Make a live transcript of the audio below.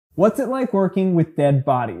What's it like working with dead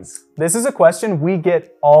bodies? This is a question we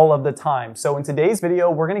get all of the time. So in today's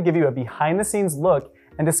video, we're going to give you a behind the scenes look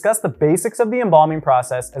and discuss the basics of the embalming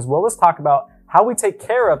process, as well as talk about how we take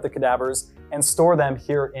care of the cadavers and store them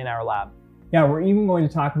here in our lab. Yeah, we're even going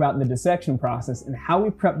to talk about the dissection process and how we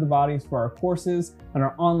prep the bodies for our courses and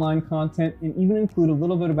our online content, and even include a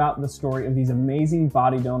little bit about the story of these amazing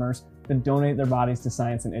body donors that donate their bodies to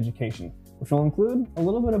science and education, which will include a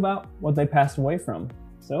little bit about what they passed away from.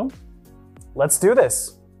 So, let's do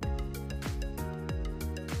this.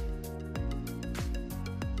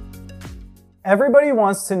 Everybody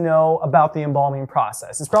wants to know about the embalming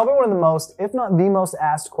process. It's probably one of the most, if not the most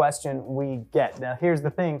asked question we get. Now, here's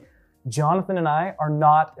the thing. Jonathan and I are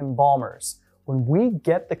not embalmers. When we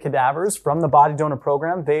get the cadavers from the body donor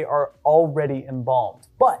program, they are already embalmed.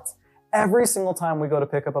 But every single time we go to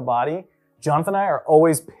pick up a body, Jonathan and I are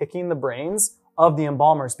always picking the brains of the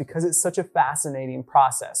embalmers because it's such a fascinating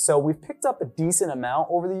process. So we've picked up a decent amount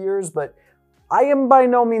over the years, but I am by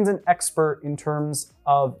no means an expert in terms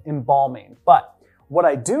of embalming. But what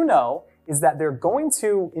I do know is that they're going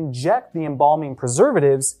to inject the embalming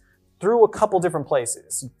preservatives through a couple different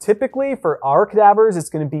places. Typically for our cadavers, it's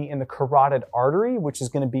going to be in the carotid artery, which is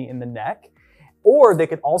going to be in the neck, or they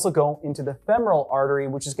could also go into the femoral artery,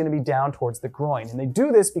 which is going to be down towards the groin. And they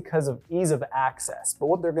do this because of ease of access. But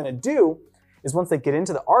what they're going to do is once they get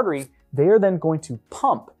into the artery, they are then going to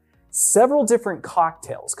pump several different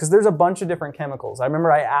cocktails, because there's a bunch of different chemicals. I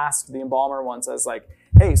remember I asked the embalmer once, I was like,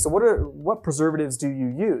 hey, so what preservatives do you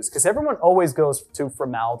use? Because everyone always goes to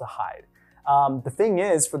formaldehyde. The thing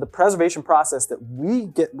is, for the preservation process that we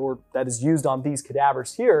get, or that is used on these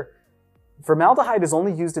cadavers here, formaldehyde is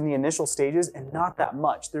only used in the initial stages and not that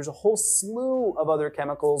much. There's a whole slew of other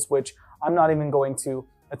chemicals, which I'm not even going to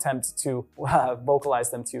attempt to vocalize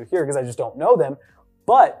them to you here because I just don't know them.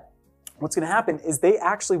 But what's going to happen is they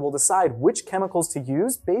actually will decide which chemicals to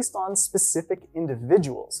use based on specific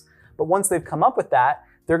individuals. But once they've come up with that,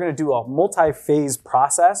 they're going to do a multi-phase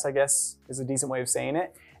process, I guess is a decent way of saying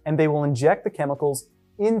it, and they will inject the chemicals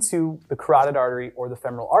into the carotid artery or the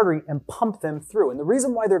femoral artery and pump them through. And the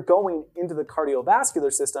reason why they're going into the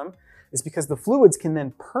cardiovascular system is because the fluids can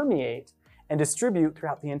then permeate and distribute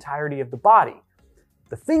throughout the entirety of the body.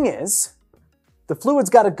 The thing is, the fluid's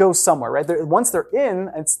got to go somewhere, right? Once they're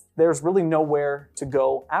in, there's really nowhere to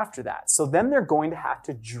go after that. So then they're going to have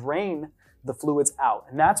to drain the fluids out.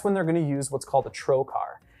 And that's when they're going to use what's called a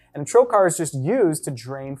trocar. And a trocar is just used to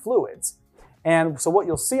drain fluids. And so what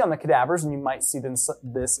you'll see on the cadavers, and you might see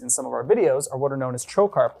this in some of our videos, are what are known as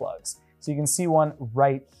trocar plugs. So you can see one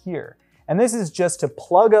right here. And this is just to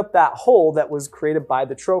plug up that hole that was created by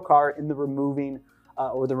the trocar in the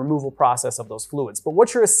removal process of those fluids. But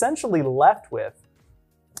what you're essentially left with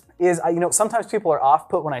is, sometimes people are off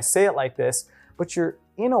put when I say it like this, but you're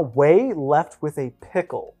in a way left with a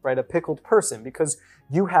pickle, right? A pickled person, because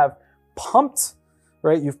you have pumped,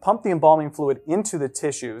 right? You've pumped the embalming fluid into the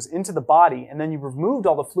tissues, into the body, and then you've removed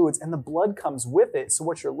all the fluids and the blood comes with it. So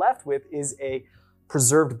what you're left with is a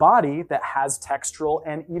preserved body that has textural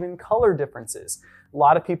and even color differences. A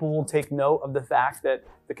lot of people will take note of the fact that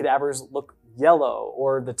the cadavers look yellow,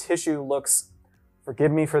 or the tissue looks,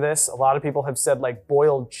 forgive me for this, a lot of people have said like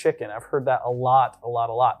boiled chicken. I've heard that a lot.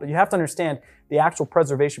 But you have to understand the actual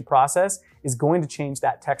preservation process is going to change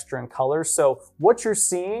that texture and color. So what you're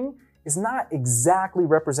seeing is not exactly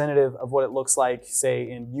representative of what it looks like,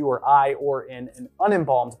 say, in you or I, or in an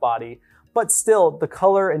unembalmed body, but still the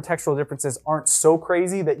color and textural differences aren't so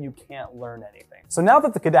crazy that you can't learn anything. So now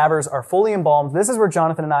that the cadavers are fully embalmed, this is where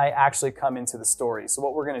Jonathan and I actually come into the story. So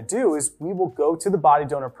what we're going to do is we will go to the body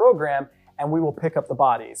donor program and we will pick up the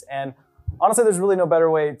bodies. And honestly, there's really no better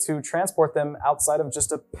way to transport them outside of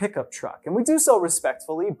just a pickup truck. And we do so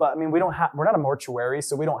respectfully, but I mean, we're not a mortuary,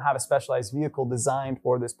 so we don't have a specialized vehicle designed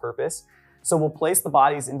for this purpose. So we'll place the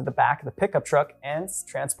bodies into the back of the pickup truck and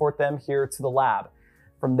transport them here to the lab.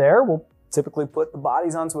 From there, we'll typically put the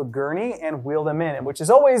bodies onto a gurney and wheel them in, which is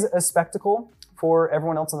always a spectacle for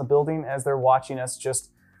everyone else in the building as they're watching us just,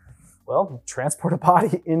 well, transport a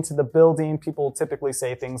body into the building. People typically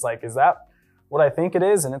say things like, is that what I think it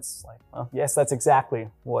is? And it's like, well, yes, that's exactly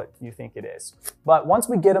what you think it is. But once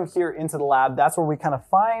we get them here into the lab, that's where we kind of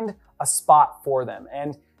find a spot for them.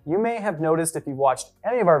 And you may have noticed if you've watched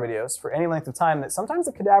any of our videos for any length of time that sometimes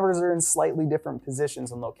the cadavers are in slightly different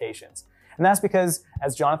positions and locations. And that's because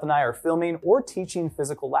as Jonathan and I are filming or teaching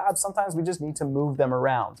physical labs, sometimes we just need to move them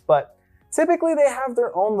around. But typically they have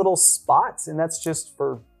their own little spots, and that's just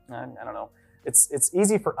for, I don't know, it's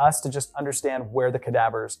easy for us to just understand where the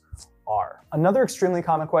cadavers are. Another extremely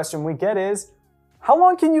common question we get is, how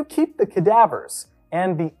long can you keep the cadavers?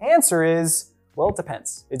 And the answer is, Well, it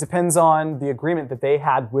depends. It depends on the agreement that they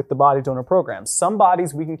had with the body donor program. Some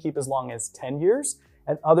bodies we can keep as long as 10 years,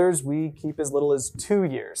 and others we keep as little as 2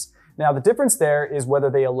 years. Now, the difference there is whether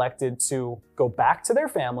they elected to go back to their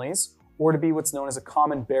families or to be what's known as a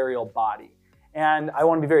common burial body. And I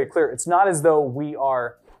want to be very clear, it's not as though we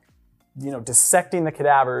are dissecting the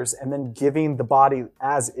cadavers and then giving the body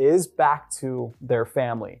as is back to their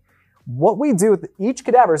family. What we do with each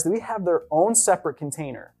cadaver is that we have their own separate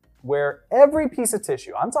container where every piece of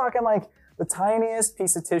tissue, I'm talking like the tiniest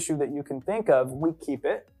piece of tissue that you can think of, we keep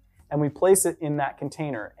it and we place it in that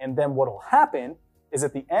container. And then what will happen is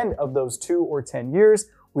at the end of those 2 or 10 years,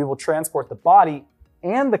 we will transport the body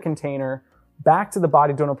and the container back to the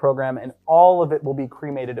body donor program, and all of it will be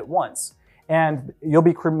cremated at once. And you'll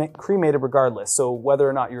be cremated regardless. So whether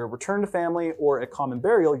or not you're a return to family or a common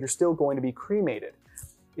burial, you're still going to be cremated.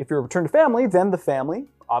 If you're a return to family, then the family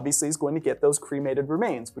obviously is going to get those cremated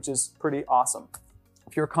remains, which is pretty awesome.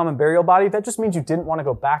 If you're a common burial body, that just means you didn't want to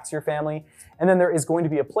go back to your family. And then there is going to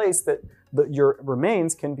be a place that your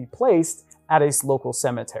remains can be placed at a local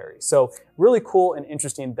cemetery. So really cool and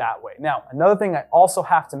interesting that way. Now, another thing I also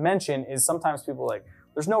have to mention is sometimes people are like,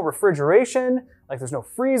 there's no refrigeration, like there's no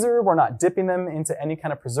freezer, we're not dipping them into any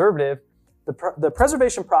kind of preservative. The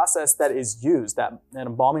preservation process that is used, that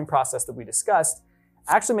embalming process that we discussed,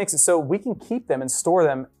 actually makes it so we can keep them and store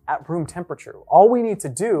them at room temperature. All we need to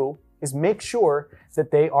do is make sure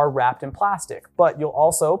that they are wrapped in plastic. But you'll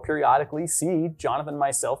also periodically see Jonathan and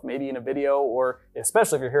myself, maybe in a video, or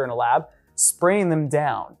especially if you're here in a lab, spraying them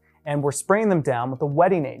down. And we're spraying them down with a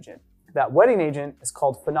wetting agent. That wetting agent is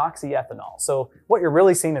called phenoxyethanol. So what you're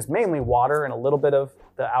really seeing is mainly water and a little bit of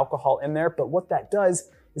the alcohol in there. But what that does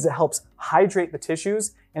is it helps hydrate the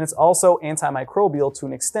tissues, and it's also antimicrobial to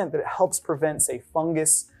an extent that it helps prevent, say,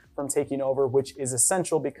 fungus from taking over, which is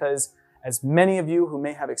essential because, as many of you who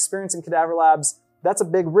may have experience in cadaver labs, that's a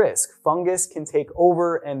big risk. Fungus can take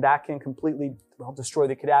over and that can completely destroy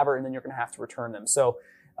the cadaver, and then you're gonna have to return them. So,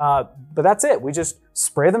 but that's it. We just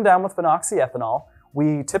spray them down with phenoxyethanol.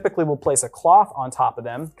 We typically will place a cloth on top of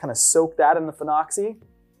them, kind of soak that in the phenoxy,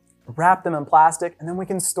 wrap them in plastic, and then we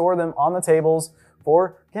can store them on the tables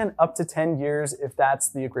for, again, up to 10 years if that's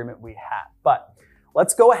the agreement we had. But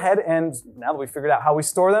let's go ahead and, now that we've figured out how we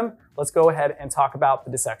store them, let's go ahead and talk about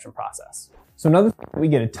the dissection process. So another thing we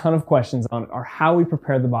get a ton of questions on are how we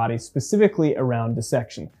prepare the body specifically around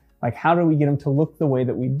dissection. Like, how do we get them to look the way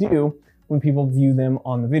that we do when people view them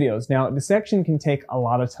on the videos? Now, dissection can take a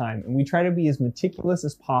lot of time, and we try to be as meticulous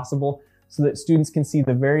as possible so that students can see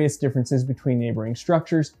the various differences between neighboring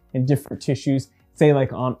structures and different tissues. Say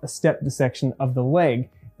like on a step dissection of the leg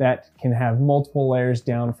that can have multiple layers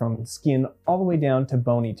down from skin all the way down to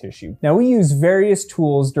bony tissue. Now, we use various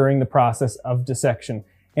tools during the process of dissection,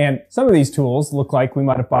 and some of these tools look like we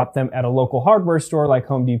might have bought them at a local hardware store like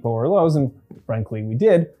Home Depot or Lowe's, and frankly we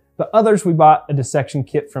did. But others, we bought a dissection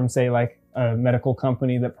kit from, say, like a medical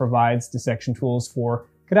company that provides dissection tools for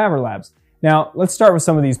cadaver labs. Now, let's start with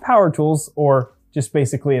some of these power tools, or just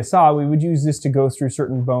basically a saw. We would use this to go through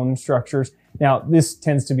certain bone structures. Now, this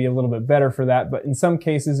tends to be a little bit better for that, but in some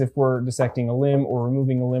cases, if we're dissecting a limb or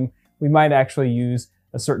removing a limb, we might actually use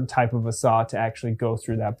a certain type of a saw to actually go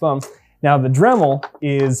through that bone. Now, the Dremel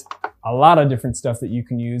is a lot of different stuff that you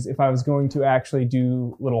can use. If I was going to actually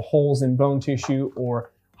do little holes in bone tissue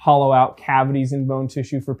or hollow out cavities in bone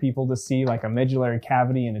tissue for people to see, like a medullary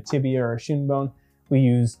cavity in a tibia or a shin bone, we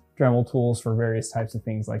use Dremel tools for various types of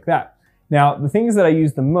things like that. Now, the things that I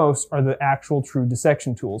use the most are the actual true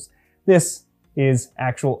dissection tools. This is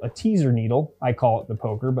a teaser needle. I call it the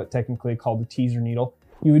poker, but technically called the teaser needle.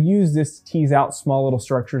 You would use this to tease out small little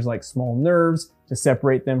structures like small nerves to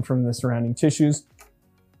separate them from the surrounding tissues.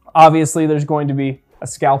 Obviously, there's going to be a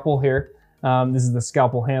scalpel here. This is the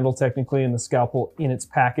scalpel handle technically, and the scalpel in its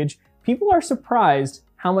package. People are surprised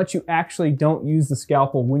how much you actually don't use the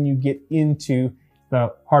scalpel when you get into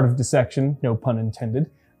the heart of dissection, no pun intended.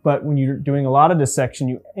 But when you're doing a lot of dissection,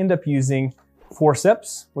 you end up using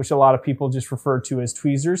forceps, which a lot of people just refer to as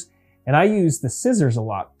tweezers. And I use the scissors a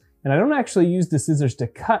lot. And I don't actually use the scissors to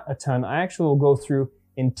cut a ton. I actually will go through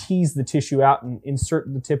and tease the tissue out and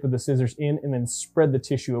insert the tip of the scissors in and then spread the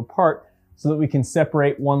tissue apart so that we can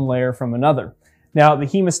separate one layer from another. Now, the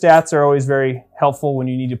hemostats are always very helpful when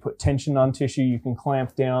you need to put tension on tissue. You can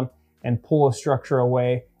clamp down and pull a structure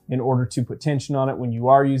away in order to put tension on it when you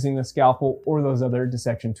are using the scalpel or those other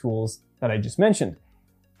dissection tools that I just mentioned.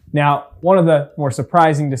 Now, one of the more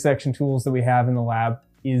surprising dissection tools that we have in the lab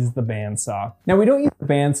is the bandsaw. Now, we don't use the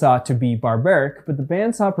bandsaw to be barbaric, but the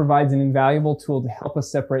bandsaw provides an invaluable tool to help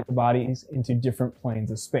us separate the bodies into different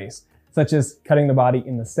planes of space, such as cutting the body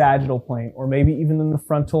in the sagittal plane, or maybe even in the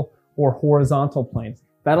frontal or horizontal planes.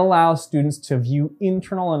 That allows students to view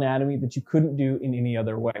internal anatomy that you couldn't do in any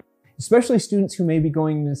other way, especially students who may be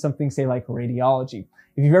going into something, say, like radiology.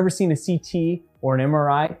 If you've ever seen a CT or an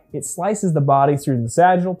MRI, it slices the body through the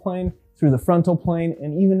sagittal plane, through the frontal plane,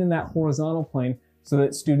 and even in that horizontal plane so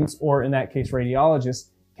that students, or in that case radiologists,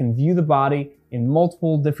 can view the body in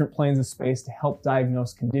multiple different planes of space to help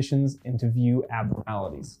diagnose conditions and to view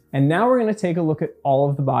abnormalities. And now we're going to take a look at all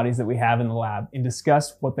of the bodies that we have in the lab and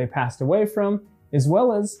discuss what they passed away from, as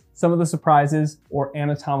well as some of the surprises or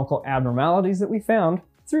anatomical abnormalities that we found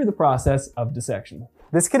through the process of dissection.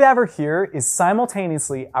 This cadaver here is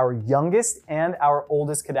simultaneously our youngest and our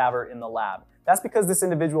oldest cadaver in the lab. That's because this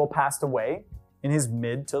individual passed away in his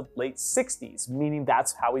mid to late 60s, meaning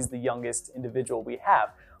that's how he's the youngest individual we have.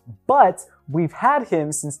 But we've had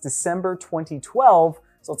him since December 2012,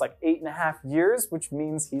 so it's like 8.5 years, which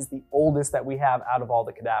means he's the oldest that we have out of all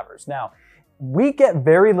the cadavers. Now, we get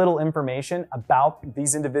very little information about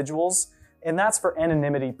these individuals, and that's for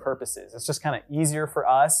anonymity purposes. It's just kind of easier for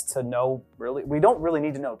us to know, really, we don't really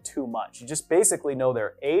need to know too much. You just basically know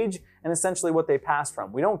their age and essentially what they passed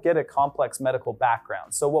from. We don't get a complex medical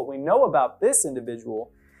background. So what we know about this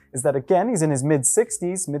individual is that, again, he's in his mid to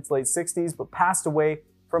late 60s, but passed away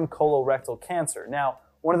from colorectal cancer. Now,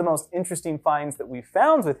 one of the most interesting finds that we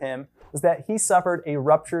found with him was that he suffered a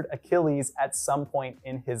ruptured Achilles at some point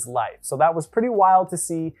in his life. So that was pretty wild to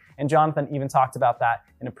see, and Jonathan even talked about that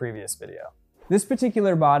in a previous video. This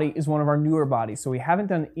particular body is one of our newer bodies, so we haven't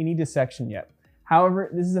done any dissection yet. However,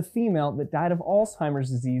 this is a female that died of Alzheimer's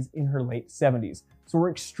disease in her late 70s. So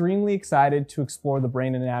we're extremely excited to explore the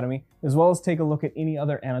brain anatomy, as well as take a look at any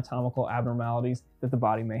other anatomical abnormalities that the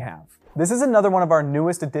body may have. This is another one of our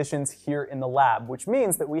newest additions here in the lab, which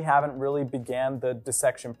means that we haven't really began the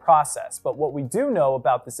dissection process. But what we do know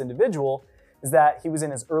about this individual is that he was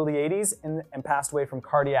in his early 80s and passed away from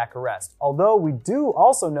cardiac arrest. Although we do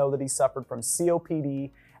also know that he suffered from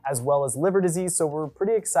COPD as well as liver disease, so we're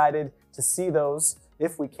pretty excited to see those,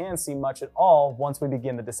 if we can see much at all, once we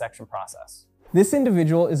begin the dissection process. This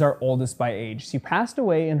individual is our oldest by age. She passed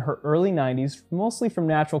away in her early 90s, mostly from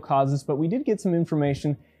natural causes, but we did get some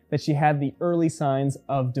information that she had the early signs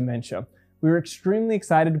of dementia. We were extremely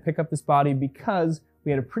excited to pick up this body because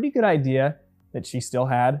we had a pretty good idea that she still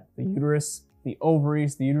had the uterus, the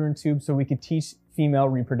ovaries, the uterine tube, so we could teach female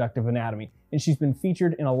reproductive anatomy. And she's been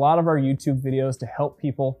featured in a lot of our YouTube videos to help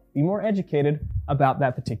people be more educated about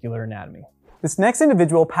that particular anatomy. This next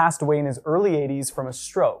individual passed away in his early 80s from a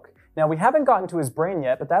stroke. Now, we haven't gotten to his brain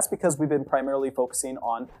yet, but that's because we've been primarily focusing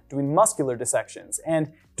on doing muscular dissections.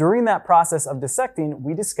 And during that process of dissecting,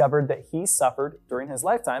 we discovered that he suffered, during his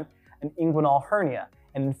lifetime, an inguinal hernia.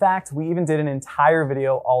 And in fact, we even did an entire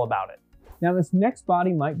video all about it. Now, this next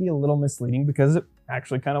body might be a little misleading because it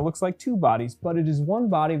actually kind of looks like two bodies, but it is one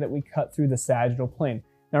body that we cut through the sagittal plane.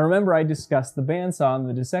 Now, remember I discussed the bandsaw in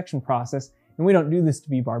the dissection process, and we don't do this to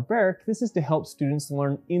be barbaric. This is to help students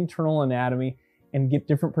learn internal anatomy and get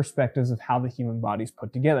different perspectives of how the human body is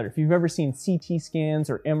put together. If you've ever seen CT scans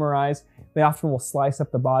or MRIs, they often will slice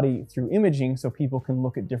up the body through imaging so people can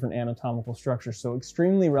look at different anatomical structures, so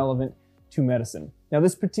extremely relevant to medicine. Now,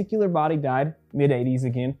 this particular body died, mid-80s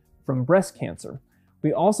again, from breast cancer.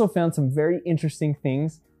 We also found some very interesting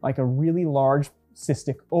things, like a really large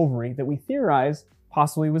cystic ovary that we theorize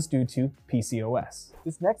possibly was due to PCOS.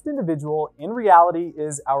 This next individual, in reality,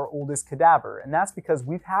 is our oldest cadaver, and that's because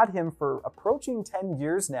we've had him for approaching 10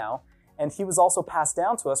 years now, and he was also passed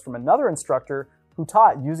down to us from another instructor who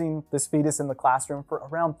taught using this fetus in the classroom for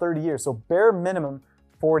around 30 years, so bare minimum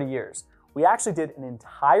 40 years. We actually did an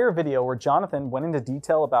entire video where Jonathan went into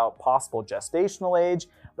detail about possible gestational age,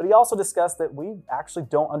 but he also discussed that we actually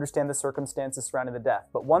don't understand the circumstances surrounding the death.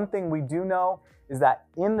 But one thing we do know is that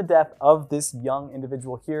in the death of this young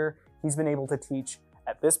individual here, he's been able to teach,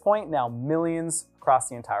 at this point now, millions across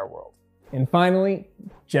the entire world. And finally,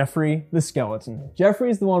 Jeffrey the skeleton. Jeffrey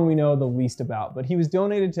is the one we know the least about, but he was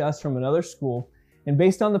donated to us from another school, and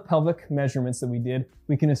based on the pelvic measurements that we did,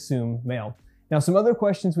 we can assume male. Now, some other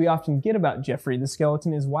questions we often get about Jeffrey the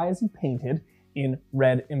skeleton is, why is he painted in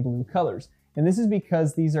red and blue colors? And this is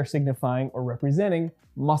because these are signifying or representing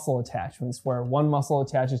muscle attachments, where one muscle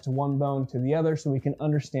attaches to one bone to the other, so we can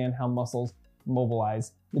understand how muscles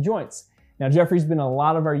mobilize the joints. Now, Jeffrey's been in a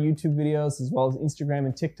lot of our YouTube videos, as well as Instagram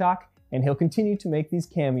and TikTok, and he'll continue to make these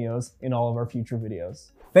cameos in all of our future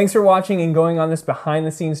videos. Thanks for watching and going on this behind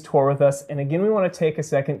the scenes tour with us. And again, we want to take a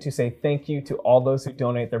second to say thank you to all those who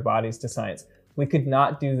donate their bodies to science. We could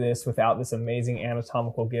not do this without this amazing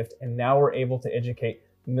anatomical gift, and now we're able to educate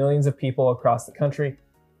millions of people across the country,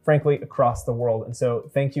 frankly, across the world. And so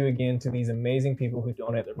thank you again to these amazing people who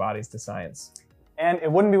donate their bodies to science. And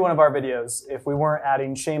it wouldn't be one of our videos if we weren't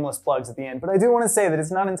adding shameless plugs at the end. But I do want to say that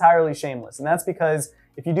it's not entirely shameless. And that's because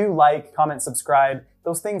if you do like, comment, subscribe,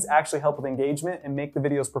 those things actually help with engagement and make the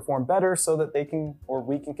videos perform better so that they can, or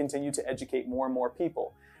we can continue to educate more and more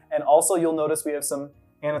people. And also you'll notice we have some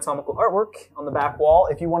anatomical artwork on the back wall.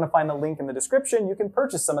 If you want to find the link in the description, you can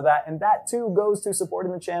purchase some of that. And that too goes to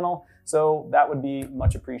supporting the channel. So that would be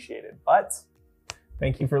much appreciated. But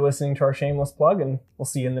thank you for listening to our shameless plug, and we'll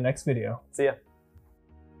see you in the next video. See ya.